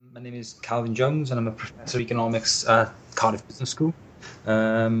My name is Calvin Jones, and I'm a professor of economics at Cardiff Business School.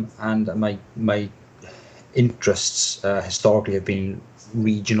 And my interests historically have been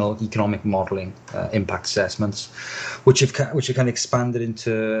regional economic modelling, impact assessments, which have kind of expanded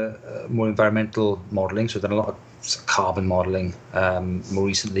into more environmental modelling. So I've done a lot of carbon modelling more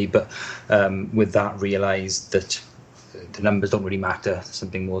recently, but with that realised that the numbers don't really matter.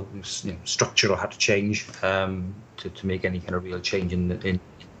 Something more structural had to change to make any kind of real change in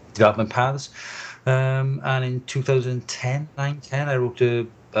development paths. And in 2010, I wrote a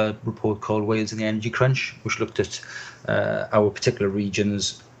report called Wales and the Energy Crunch, which looked at our particular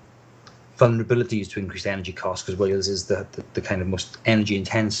region's vulnerabilities to increased energy costs, because Wales is the kind of most energy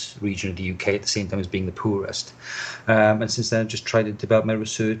intense region of the UK at the same time as being the poorest. And since then I've just tried to develop my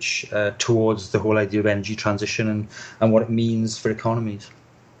research towards the whole idea of energy transition and what it means for economies.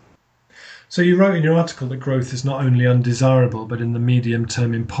 So you wrote in your article that growth is not only undesirable, but in the medium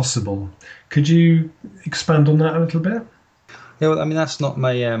term impossible. Could you expand on that a little bit? Yeah, well, I mean, that's not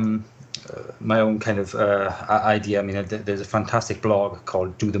my own kind of idea. I mean, there's a fantastic blog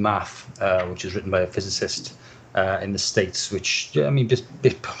called Do the Math, which is written by a physicist in the States, which, I mean, just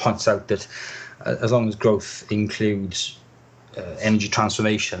points out that as long as growth includes energy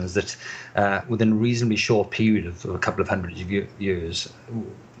transformations, that within a reasonably short period of a couple of hundreds of years,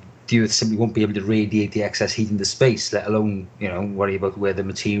 the Earth simply won't be able to radiate the excess heat into space, let alone worry about where the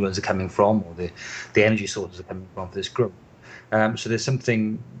materials are coming from or the energy sources are coming from for this growth. So there's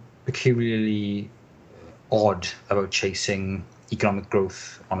something peculiarly odd about chasing economic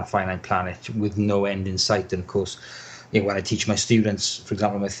growth on a finite planet with no end in sight. And of course, when I teach my students, for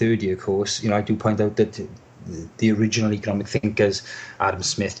example, in my third year course, I do point out that the original economic thinkers, Adam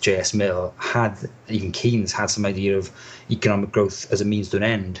Smith, J.S. Mill, even Keynes had some idea of economic growth as a means to an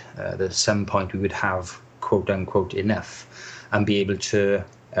end, that at some point we would have, quote unquote, enough and be able to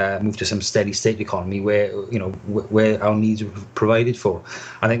move to some steady state economy where our needs are provided for.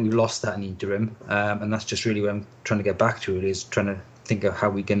 I think we've lost that in the interim, and that's just really what I'm trying to get back to. It is trying to think of how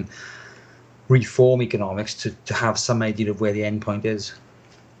we can reform economics to have some idea of where the end point is.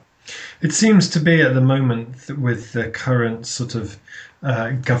 It seems to be at the moment with the current sort of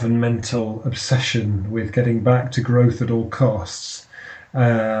governmental obsession with getting back to growth at all costs,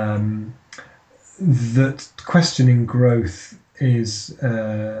 that questioning growth is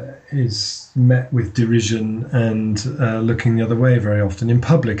met with derision and looking the other way very often, in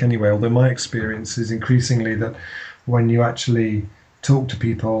public anyway, although my experience is increasingly that when you actually talk to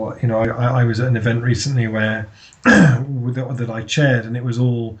people, I was at an event recently where that I chaired, and it was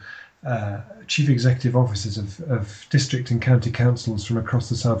all chief executive officers of district and county councils from across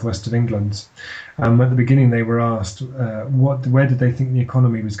the southwest of England. At the beginning they were asked where did they think the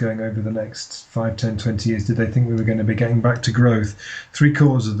economy was going over the next 5, 10, 20 years. Did they think we were going to be getting back to growth?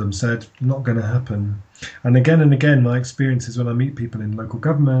 3/4 of them said not going to happen. And again my experience is when I meet people in local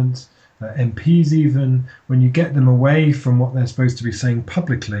government, MPs even, when you get them away from what they're supposed to be saying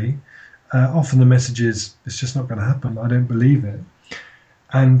publicly, often the message is it's just not going to happen. I don't believe it.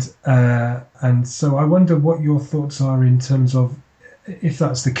 And so I wonder what your thoughts are in terms of, if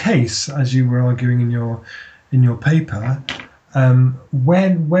that's the case, as you were arguing in your paper,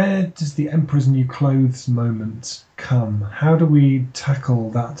 where does the emperor's new clothes moment come? How do we tackle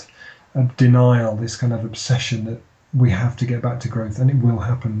that denial, this kind of obsession that we have to get back to growth and it will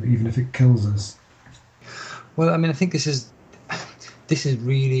happen even if it kills us? Well, I mean, I think this is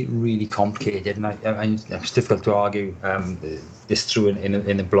really, really complicated, and it's difficult to argue this through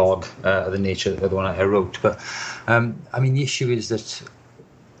in a blog of the nature of the one I wrote. But I mean, the issue is that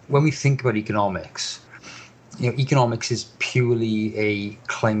when we think about economics, economics is purely a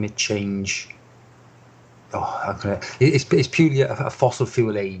climate change. It's purely a fossil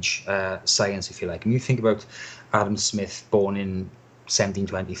fuel age science, if you like. And you think about Adam Smith, born in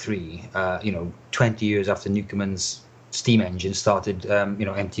 1723, 20 years after Newcomen's steam engine started,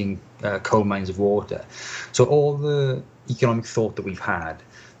 emptying coal mines of water. So all the economic thought that we've had,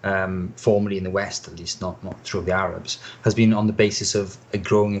 formerly in the West, at least, not through the Arabs, has been on the basis of a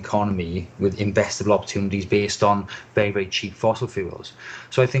growing economy with investable opportunities based on very, very cheap fossil fuels.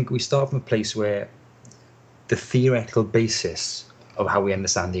 So I think we start from a place where the theoretical basis of how we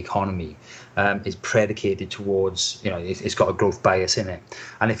understand the economy is predicated towards, it's got a growth bias in it.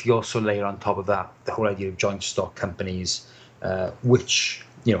 And if you also layer on top of that the whole idea of joint stock companies, which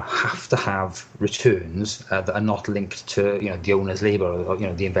have to have returns that are not linked to the owner's labour or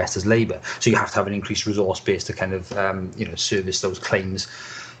the investor's labour, so you have to have an increased resource base to kind of service those claims,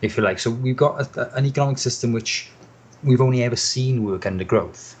 if you like. So we've got an economic system which we've only ever seen work under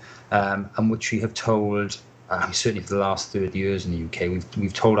growth, and which we have told certainly for the last 30 years in the UK,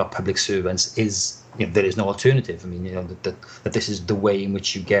 we've told our public servants there is no alternative. I mean, that this is the way in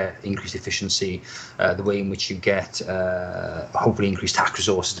which you get increased efficiency, the way in which you get hopefully increased tax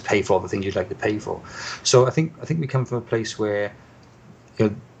resources to pay for all the things you'd like to pay for. So I think we come from a place where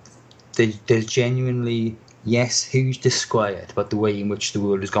there's genuinely, yes, huge disquiet about the way in which the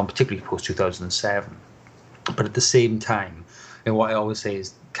world has gone, particularly post 2007. But at the same time, what I always say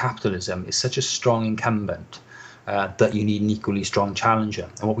is capitalism is such a strong incumbent that you need an equally strong challenger.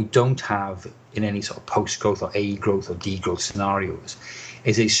 And what we don't have in any sort of post-growth or A-growth or D-growth scenarios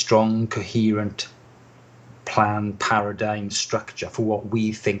is a strong, coherent plan, paradigm, structure for what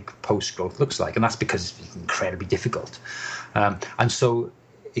we think post-growth looks like. And that's because it's incredibly difficult. And so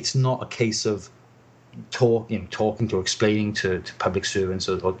it's not a case of talking to or explaining to public servants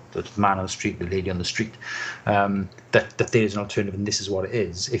or the man on the street, the lady on the street, that there's an alternative and this is what it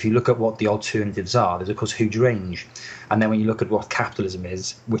is. If you look at what the alternatives are, there's of course a huge range. And then when you look at what capitalism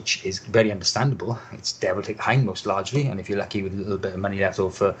is, which is very understandable, it's devil take the hindmost largely, and if you're lucky with a little bit of money left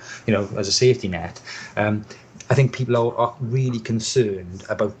over, as a safety net, I think people are really concerned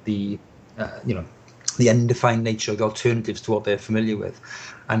about the undefined nature of the alternatives to what they're familiar with.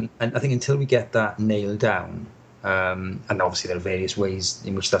 And I think until we get that nailed down, and obviously there are various ways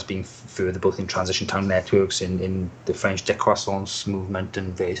in which that's being further, both in transition town networks, in the French décroissance movement,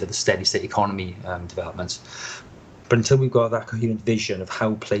 and various other steady state economy developments. But until we've got that coherent vision of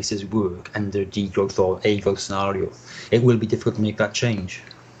how places work under degrowth or A-growth scenario, it will be difficult to make that change.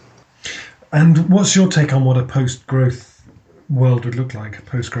 And what's your take on what a post-growth world would look like, a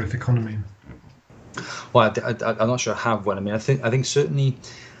post-growth economy? Well, I'm not sure I have one. I mean, I think certainly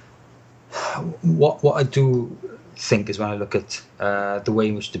what I do think is, when I look at the way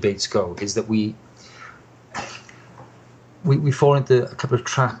in which debates go, is that we fall into a couple of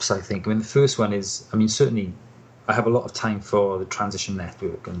traps, I think. I mean, the first one is, certainly I have a lot of time for the transition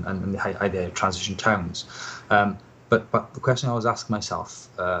network and the idea of transition towns. But the question I always ask myself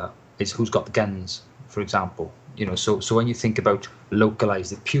is, who's got the guns, for example? So when you think about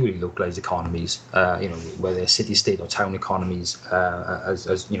purely localized economies, whether they're city-state or town economies, as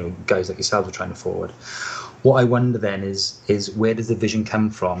guys like yourselves are trying to forward, what I wonder then is where does the vision come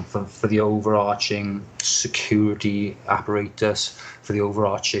from for the overarching security apparatus, for the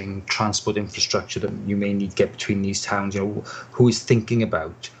overarching transport infrastructure that you may need to get between these towns? Who is thinking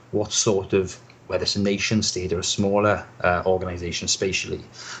about what sort of, whether it's a nation state or a smaller organisation spatially,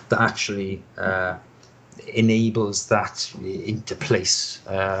 that actually enables that into place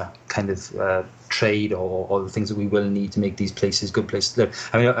trade or the things that we will need to make these places good places to live.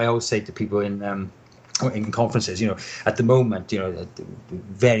 I mean, I always say to people in conferences, at the moment,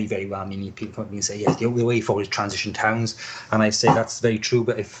 very, very well-meaning people come up to me and say, yes, the only way forward is transition towns. And I say that's very true,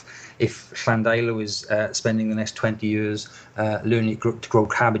 but if Llandilo is spending the next 20 years learning to grow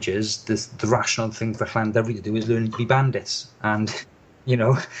cabbages, the rational thing for Llandovery to do is learning to be bandits. And and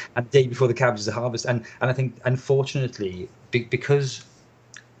the day before the cabbages are harvested. And I think, unfortunately, because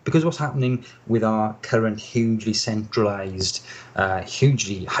what's happening with our current hugely centralised,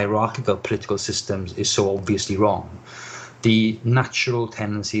 hugely hierarchical political systems is so obviously wrong, the natural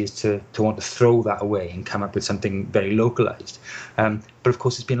tendency is to want to throw that away and come up with something very localised. But of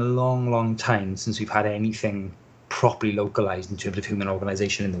course, it's been a long, long time since we've had anything properly localised in terms of human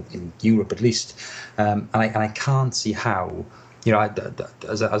organisation in Europe, at least. And I can't see how.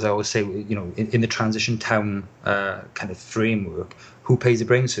 As I always say, in the transition town kind of framework, who pays the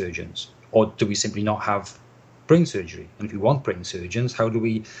brain surgeons? Or do we simply not have brain surgery? And if we want brain surgeons, how do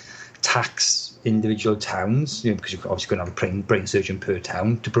we tax individual towns? Because you're obviously going to have a brain surgeon per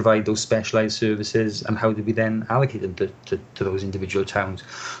town to provide those specialised services. And how do we then allocate them to those individual towns?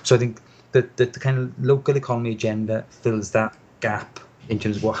 So I think that the kind of local economy agenda fills that gap in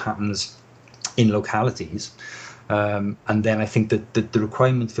terms of what happens in localities. And then I think that the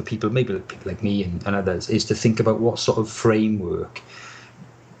requirement for people, maybe people like me and others, is to think about what sort of framework,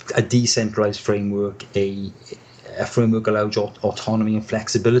 a decentralized framework, a framework allows autonomy and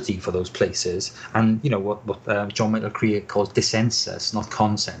flexibility for those places. And, what John Michael Create calls dissensus, not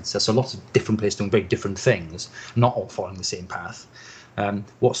consensus. So lots of different places doing very different things, not all following the same path.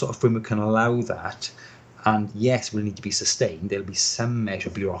 What sort of framework can allow that? And yes, will need to be sustained. There'll be some measure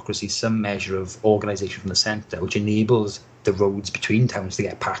of bureaucracy, some measure of organisation from the centre, which enables the roads between towns to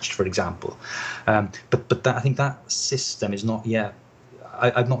get patched, for example. But I think that system is not yet.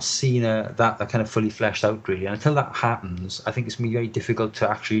 I've not seen that kind of fully fleshed out, really. And until that happens, I think it's going to be very difficult to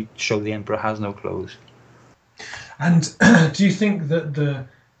actually show the emperor has no clothes. And do you think that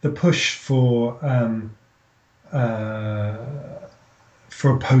the push for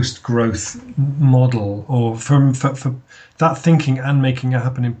for a post-growth model, or for that thinking and making it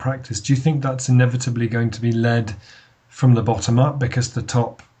happen in practice, do you think that's inevitably going to be led from the bottom up because the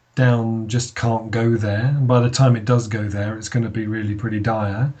top down just can't go there, and by the time it does go there it's going to be really pretty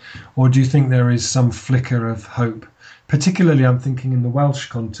dire? Or do you think there is some flicker of hope? Particularly I'm thinking in the Welsh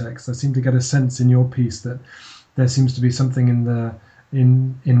context. I seem to get a sense in your piece that there seems to be something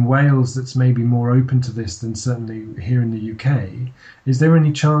in Wales that's maybe more open to this than certainly here in the UK. Is there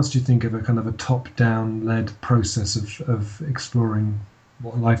any chance, do you think, of a kind of a top-down led process of exploring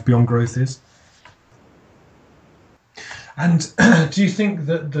what life beyond growth is? And do you think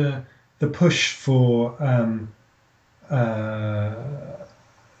that the push for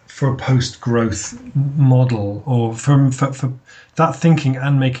a post-growth model, or for that thinking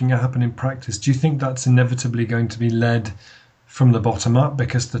and making it happen in practice, do you think that's inevitably going to be led from the bottom up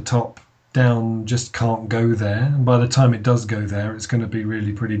because the top down just can't go there, and by the time it does go there it's going to be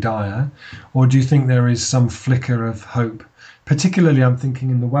really pretty dire? Or do you think there is some flicker of hope? Particularly I'm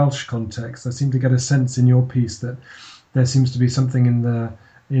thinking in the Welsh context. I seem to get a sense in your piece that there seems to be something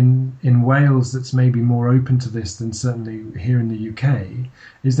in Wales that's maybe more open to this than certainly here in the UK.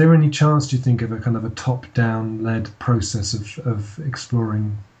 Is there any chance, do you think, of a kind of a top-down led process of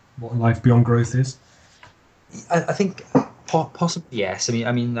exploring what life beyond growth is? I think possibly yes.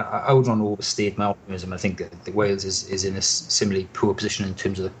 I mean, I would not overstate my optimism. I think that Wales is in a similarly poor position in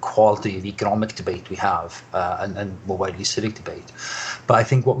terms of the quality of economic debate we have, and more widely civic debate. But I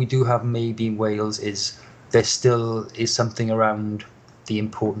think what we do have maybe in Wales is there still is something around the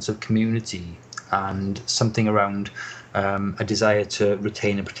importance of community, and something around a desire to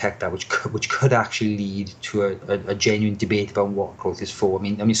retain and protect that, which could actually lead to a genuine debate about what growth is for. I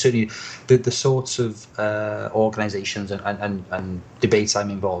mean certainly the sorts of organisations and debates I'm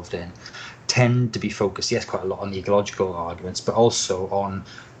involved in tend to be focused, yes, quite a lot on the ecological arguments, but also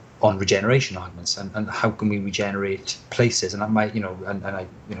on regeneration arguments, and how can we regenerate places. And that might,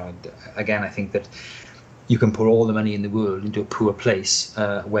 again, I think that you can put all the money in the world into a poor place,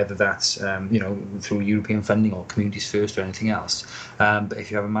 whether that's through European funding or Communities First or anything else. But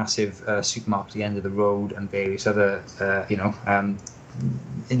if you have a massive supermarket at the end of the road and various other,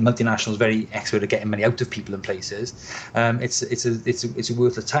 multinationals very expert at getting money out of people and places, it's a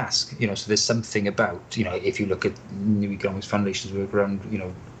worthless task. So there's something about, if you look at New Economics Foundation's work around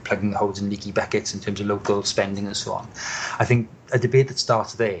plugging the holes in leaky buckets in terms of local spending and so on. I think a debate that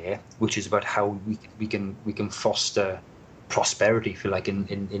starts there, which is about how we can foster prosperity, if you like,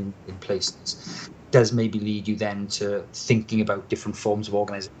 in places, does maybe lead you then to thinking about different forms of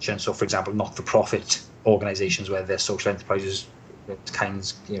organisation. So, for example, not-for-profit organisations, whether they're social enterprises,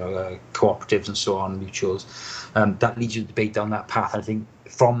 kinds, cooperatives and so on, mutuals. That leads you to debate down that path. And I think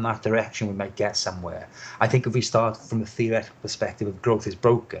from that direction we might get somewhere. I think if we start from a theoretical perspective of growth is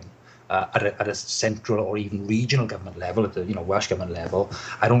broken, at a central or even regional government level, at the Welsh government level,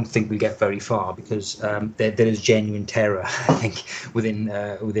 I don't think we get very far, because there is genuine terror, I think, within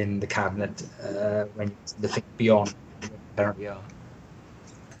the cabinet when you think beyond where we currently are.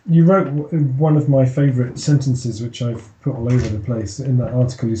 You wrote one of my favourite sentences, which I've put all over the place in that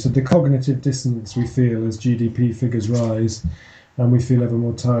article. You said, "The cognitive dissonance we feel as GDP figures rise and we feel ever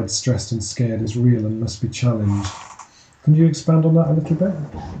more tired, stressed and scared is real and must be challenged." Can you expand on that a little bit?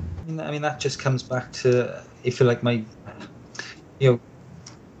 I mean that just comes back to, if you like, the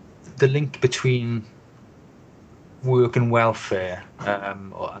link between work and welfare,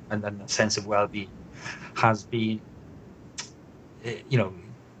 and a sense of well-being has been,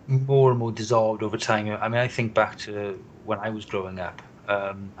 more and more dissolved over time. I mean, I think back to when I was growing up,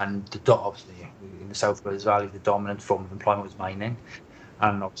 and obviously in the South Wales Valley, the dominant form of employment was mining,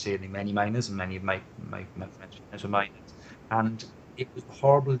 and obviously many miners, and many of my friends were miners, and it was a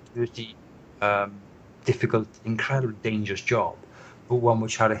horrible, dirty, difficult, incredibly dangerous job, but one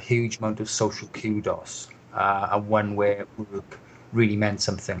which had a huge amount of social kudos, and one where work really meant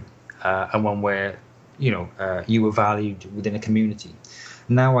something, and one where you were valued within a community.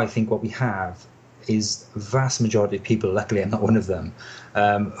 Now I think what we have is a vast majority of people, luckily I'm not one of them,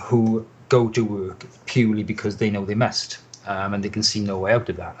 who go to work purely because they know they must, and they can see no way out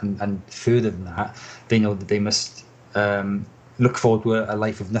of that. And further than that, they know that they must look forward to a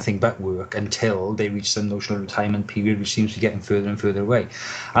life of nothing but work until they reach some notional retirement period, which seems to be getting further and further away.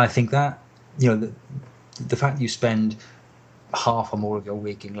 And I think that, the fact that you spend half or more of your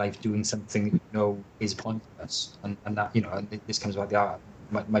waking life doing something that is pointless, and that, and this comes back to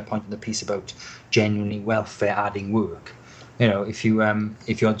my point in the piece about genuinely welfare adding work. If you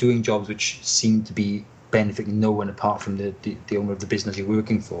are doing jobs which seem to be benefiting no one apart from the owner of the business you're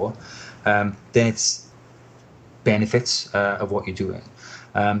working for, then benefits of what you're doing,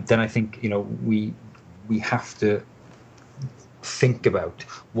 then I think we have to think about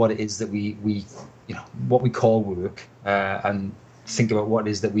what it is that we what we call work, and think about what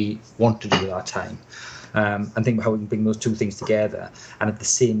it is that we want to do with our time, and think about how we can bring those two things together, and at the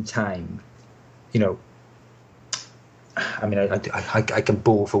same time, I mean, I can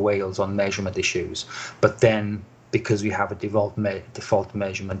bore for whales on measurement issues, but then because we have a default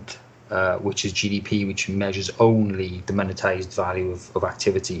measurement, which is GDP, which measures only the monetized value of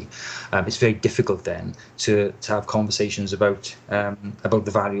activity, it's very difficult then to have conversations about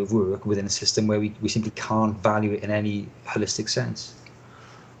the value of work within a system where we simply can't value it in any holistic sense.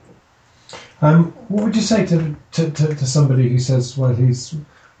 What would you say to somebody who says, well,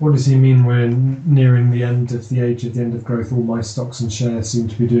 what does he mean we're nearing the end of the age of growth? All my stocks and shares seem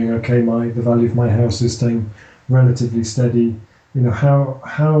to be doing okay. The value of my house is staying relatively steady.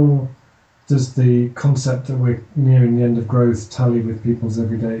 How does the concept that we're nearing the end of growth tally with people's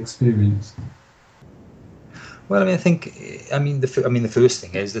everyday experience? Well, I think the first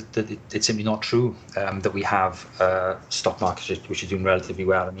thing is that it's simply not true that we have stock markets which are doing relatively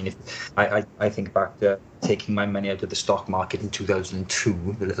well. I mean, if I think back to taking my money out of the stock market in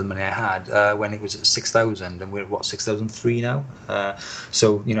 2002, the little money I had, when it was at 6,000, and we're at 6,003 now.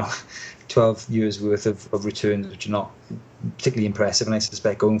 So 12 years worth of returns, which are not particularly impressive, and I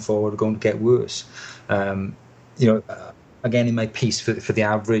suspect going forward are going to get worse. Again, in my piece, for the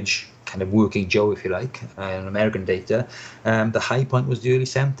average kind of working Joe, if you like, in American data, the high point was the early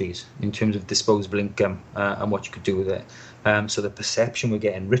 70s in terms of disposable income and what you could do with it. So the perception we're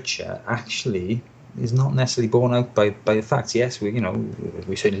getting richer actually is not necessarily borne out by the facts. Yes, we're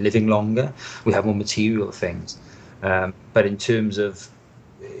certainly living longer, we have more material things, but in terms of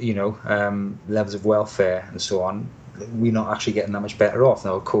levels of welfare and so on, we're not actually getting that much better off.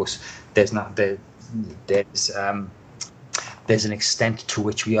 Now, of course, there's an extent to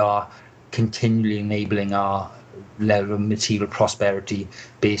which we are continually enabling our level of material prosperity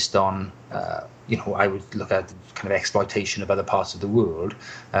based on, I would look at kind of exploitation of other parts of the world.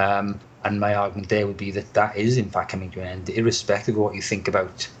 And my argument there would be that is in fact coming to an end, irrespective of what you think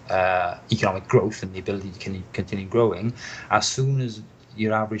about economic growth and the ability to continue growing. As soon as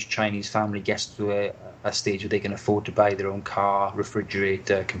your average Chinese family gets to a stage where they can afford to buy their own car,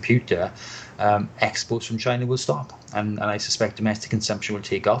 refrigerator, computer, exports from China will stop. And I suspect domestic consumption will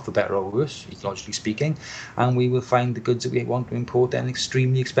take off, for better or worse, ecologically speaking, and we will find the goods that we want to import then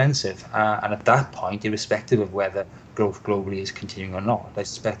extremely expensive. And at that point, irrespective of whether growth globally is continuing or not, I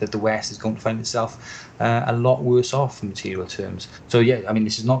suspect that the West is going to find itself a lot worse off in material terms. So yeah, I mean,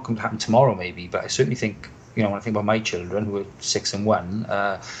 this is not going to happen tomorrow maybe, but I certainly think, when I think about my children who are 6 and 1,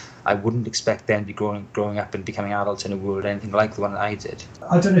 I wouldn't expect them to be growing up and becoming adults in a world anything like the one that I did.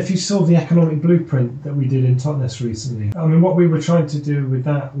 I don't know if you saw the economic blueprint that we did in Totnes recently. I mean, what we were trying to do with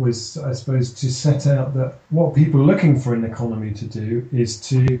that was, I suppose, to set out that what people are looking for an economy to do is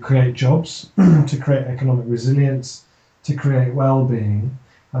to create jobs, to create economic resilience, to create well-being.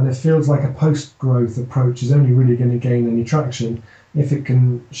 And it feels like a post-growth approach is only really going to gain any traction if it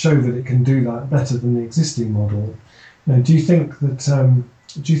can show that it can do that better than the existing model. Now, do you think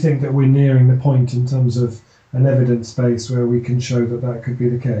that we're nearing the point in terms of an evidence base where we can show that could be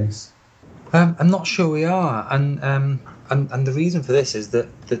the case? I'm not sure we are, and the reason for this is that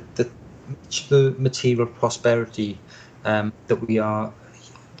the material prosperity that we are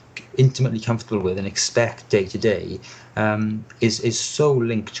intimately comfortable with and expect day to day is so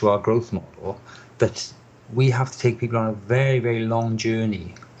linked to our growth model that we have to take people on a very, very long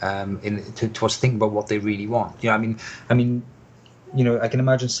journey towards thinking about what they really want. I mean, I can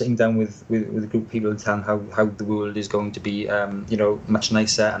imagine sitting down with a group of people and telling how the world is going to be, much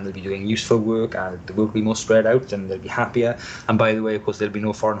nicer, and they'll be doing useful work, and the work will be more spread out, and they'll be happier. And by the way, of course, there'll be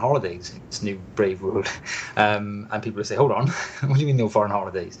no foreign holidays in this new brave world. And people will say, hold on, what do you mean no foreign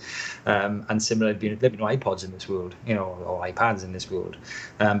holidays? And similarly, there'll be no iPods in this world, or iPads in this world,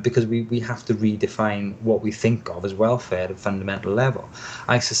 because we have to redefine what we think of as welfare at a fundamental level.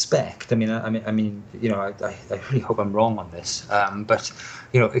 I suspect, I really hope I'm wrong on this, but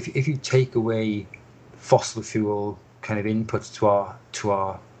if you take away fossil fuel kind of inputs to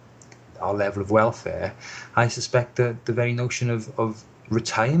our level of welfare, I suspect that the very notion of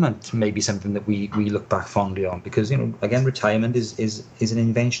retirement may be something that we look back fondly on, because again, retirement is an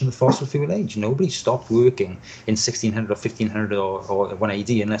invention of the fossil fuel age. Nobody stopped working in 1600 or 1500 or 1 AD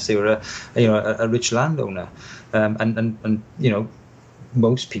unless they were a rich landowner, and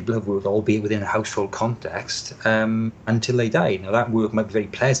most people have worked, albeit within a household context, until they die. Now, that work might be very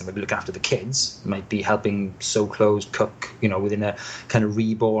pleasant, might be looking after the kids, might be helping sew clothes, cook, within a kind of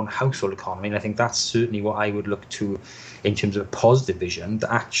reborn household economy. And I think that's certainly what I would look to in terms of a positive vision,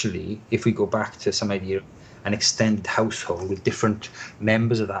 that actually, if we go back to some idea of an extended household with different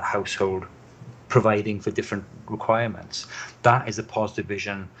members of that household providing for different requirements, that is a positive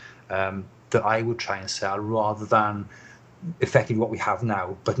vision that I would try and sell, rather than effectively what we have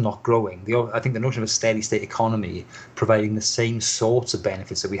now, but not growing. I think the notion of a steady state economy providing the same sorts of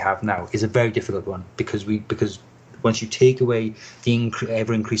benefits that we have now is a very difficult one, because once you take away the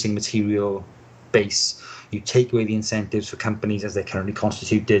ever increasing material base, you take away the incentives for companies as they're currently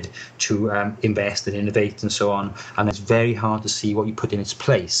constituted to invest and innovate and so on, and it's very hard to see what you put in its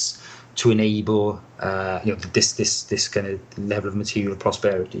place to enable this kind of level of material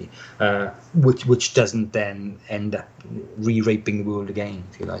prosperity, which doesn't then end up re-raping the world again,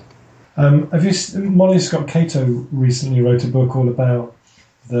 if you like. Molly Scott Cato recently wrote a book all about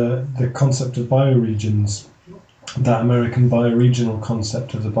the concept of bioregions, that American bioregional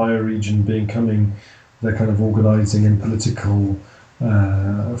concept of the bioregion becoming the kind of organising and political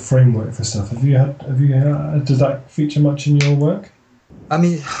framework for stuff. Does that feature much in your work? I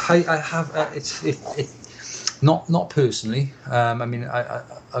mean, I have. It's not personally.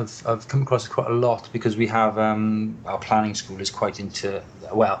 I've come across it quite a lot, because we have our planning school is quite into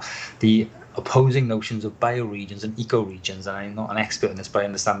the opposing notions of bioregions and ecoregions, and I'm not an expert in this, but I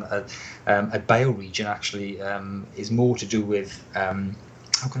understand that a bioregion actually is more to do with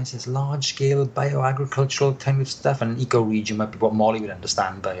how can I say this, large-scale bioagricultural kind of stuff, and an ecoregion might be what Molly would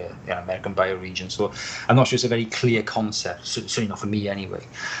understand by American bioregion. So I'm not sure it's a very clear concept, certainly not for me anyway.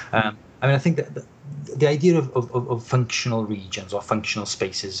 I think that the idea of functional regions or functional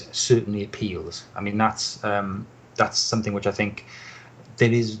spaces certainly appeals. I mean, that's something which I think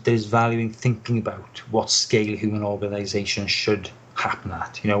there is value in thinking about what scale human organisation should happen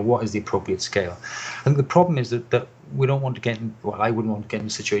at. What is the appropriate scale? I think the problem is that we don't want to get in, I wouldn't want to get in a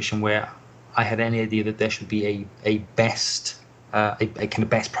situation where I had any idea that there should be a best a kind of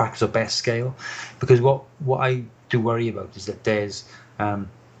best practice or best scale, because what I do worry about is that there's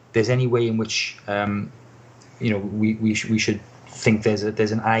any way in which we should think there's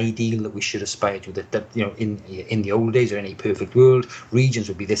an ideal that we should aspire to, that in the old days, or in a perfect world, regions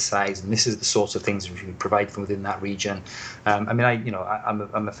would be this size, and this is the sorts of things we should provide from within that region. I'm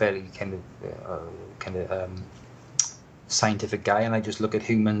a fairly kind of scientific guy, and I just look at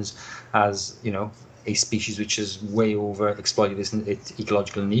humans as a species which is way over exploited its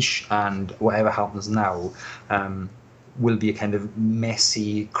ecological niche, and whatever happens now will be a kind of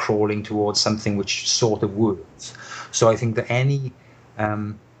messy crawling towards something which sort of works. So I think that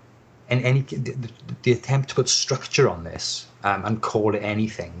the attempt to put structure on this and call it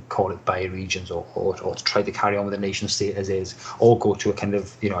anything, call it bioregions, or to try to carry on with a nation state as is, or go to a kind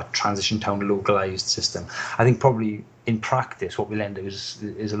of a transition town localized system, I think probably in practice what we'll end up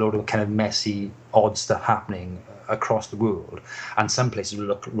is a load of kind of messy, odd stuff happening across the world, and some places will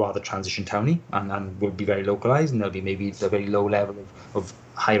look rather transition towny and will be very localized, and there'll be maybe a very low level of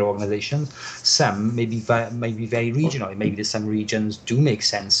higher organizations. Some maybe very regional. Maybe there's some regions do make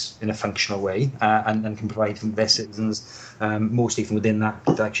sense in a functional way and can provide for their citizens mostly from within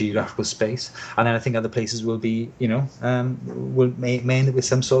that geographical space. And then I think other places will be may end up with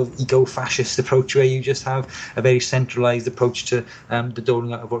some sort of eco-fascist approach, where you just have a very centralized approach to the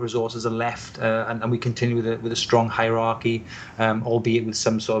doling out of what resources are left, and we continue with a strong hierarchy, albeit with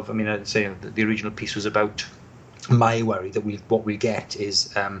some sort of, I'd say the original piece was about my worry that what we get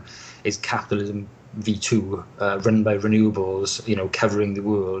is capitalism V2 run by renewables, covering the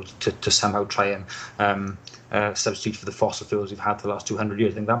world to somehow try and substitute for the fossil fuels we've had for the last 200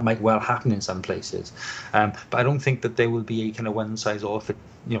 years. I think that might well happen in some places, but I don't think that there will be a kind of one size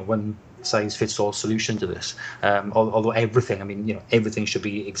fits all solution to this. Although everything should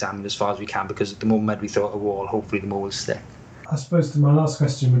be examined as far as we can, because the more mud we throw at a wall, hopefully the more will stick. I suppose my last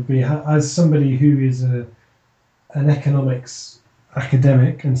question would be, as somebody who is an economics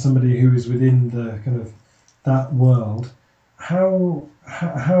academic and somebody who is within the kind of that world, how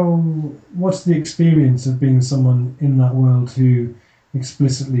what's the experience of being someone in that world who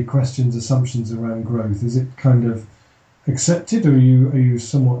explicitly questions assumptions around growth? Is it kind of accepted, or are you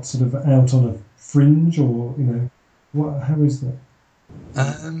somewhat sort of out on a fringe, or how is that?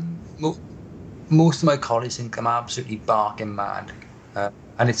 Most of my colleagues think I'm absolutely barking mad.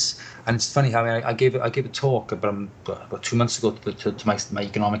 And it's funny how I gave a talk about 2 months ago to my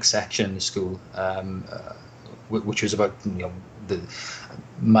economics section in the school,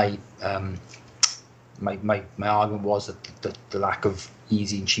 my argument was that the lack of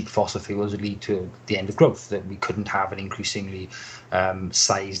easy and cheap fossil fuels would lead to the end of growth, that we couldn't have an increasingly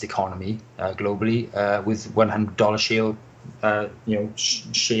sized economy globally with $100 shale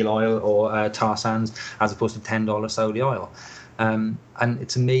shale oil or tar sands as opposed to $10 Saudi oil. And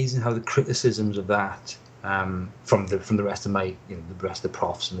it's amazing how the criticisms of that from the rest of the rest of the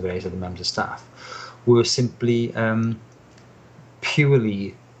profs and the various other members of staff were simply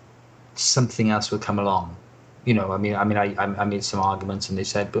purely something else will come along. I made some arguments, and they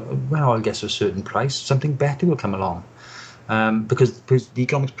said, but when oil gets to a certain price, something better will come along, because the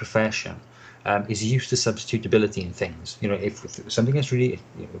economics profession is used to substitutability in things. If something is really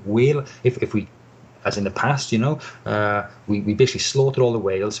if we, as in the past, we basically slaughtered all the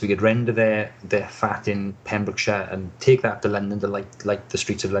whales so we could render their fat in Pembrokeshire and take that to London to light the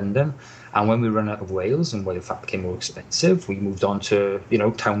streets of London. And when we run out of whales and whale fat became more expensive, we moved on to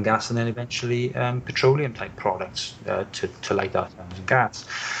town gas and then eventually petroleum type products to light our towns and gas.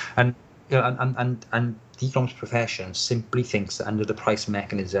 And and the economics profession simply thinks that under the price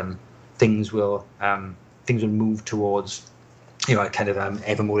mechanism, things will move towards a kind of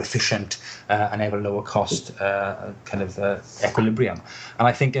ever more efficient and ever lower cost equilibrium. And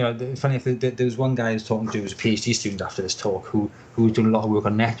I think funny enough, there was one guy I was talking to who was a PhD student after this talk who was doing a lot of work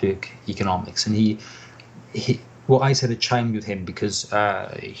on network economics, and he what I said had chimed with him because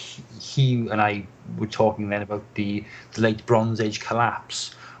he and I were talking then about the late Bronze Age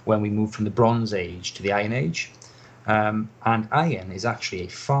collapse when we moved from the Bronze Age to the Iron Age, and iron is actually a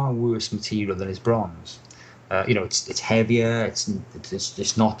far worse material than is bronze. It's heavier.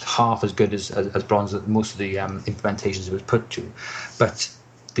 It's not half as good as bronze that most of the implementations it was put to, but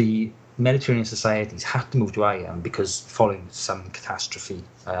the Mediterranean societies had to move to iron because following some catastrophe,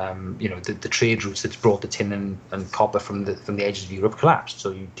 the trade routes that brought the tin and copper from the edges of Europe collapsed.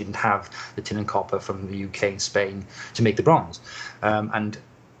 So you didn't have the tin and copper from the UK and Spain to make the bronze, and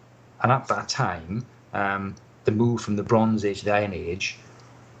at that time, the move from the Bronze Age to the Iron Age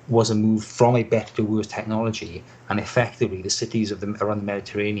was a move from a better to worse technology, and effectively the cities around the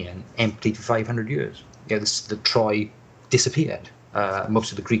Mediterranean emptied for 500 years. The Troy disappeared.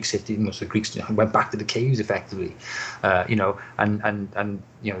 Most of the Greeks went back to the caves effectively, and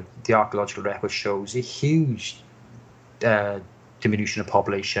the archaeological record shows a huge diminution of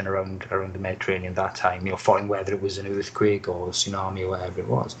population around the Mediterranean at that time, following whether it was an earthquake or a tsunami or whatever it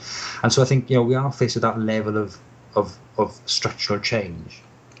was. And so I think we are faced with that level of structural change.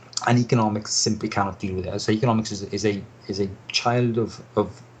 And economics simply cannot deal with it. So economics is a child of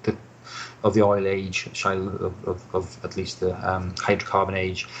the oil age, child of at least the hydrocarbon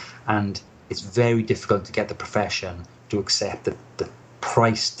age, and it's very difficult to get the profession to accept that the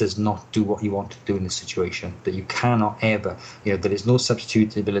price does not do what you want to do in this situation. That you cannot ever, there is no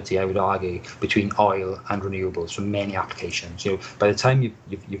substitutability, I would argue, between oil and renewables for many applications. By the time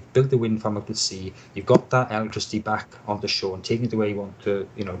you've built the wind farm up at sea, you've got that electricity back onto shore and taking it the way you want to,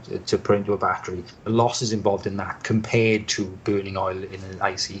 to put into a battery. The losses involved in that compared to burning oil in an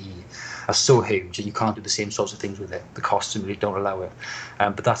ICE are so huge that you can't do the same sorts of things with it. The costs really don't allow it.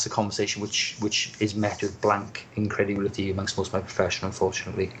 But that's a conversation which is met with blank incredulity amongst most of my profession,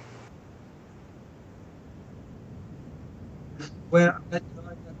 unfortunately. Well,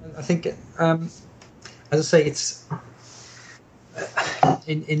 I think, as I say, it's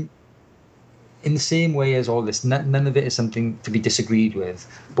in the same way as all this. None of it is something to be disagreed with.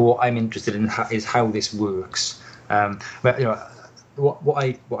 But what I'm interested in is how this works. But what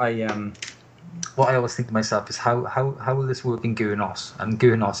I always think to myself is how will this work in Gurnos? And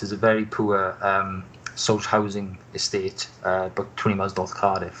Gurnos is a very poor social housing estate, about 20 miles north of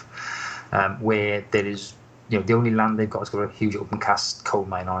Cardiff, where there is, the only land they've got has got a huge open cast coal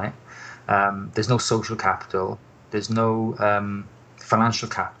mine on it. There's no social capital. There's no financial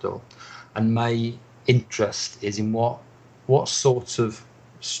capital. And my interest is in what sorts of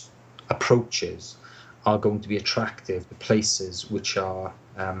approaches are going to be attractive to places which are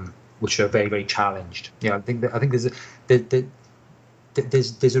very, very challenged. I think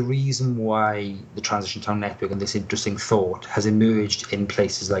there's a reason why the Transition Town Network and this interesting thought has emerged in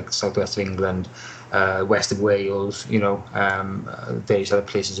places like the southwest of England, west of Wales, various other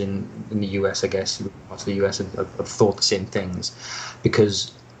places in the US, I guess. Parts of the US have thought the same things,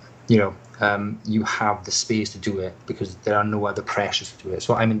 because you have the space to do it because there are no other pressures to do it.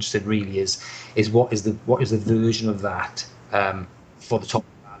 So what I'm interested really is what is the version of that for the top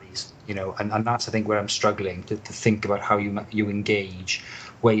valleys, and that's, I think, where I'm struggling to think about how you engage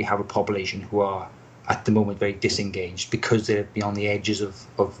where you have a population who are at the moment very disengaged because they've been on the edges of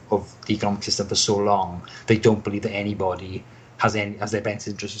the economic system for so long. They don't believe that anybody has their best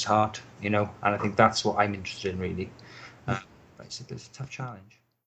interest at heart, and I think that's what I'm interested in really. Basically, it's a tough challenge.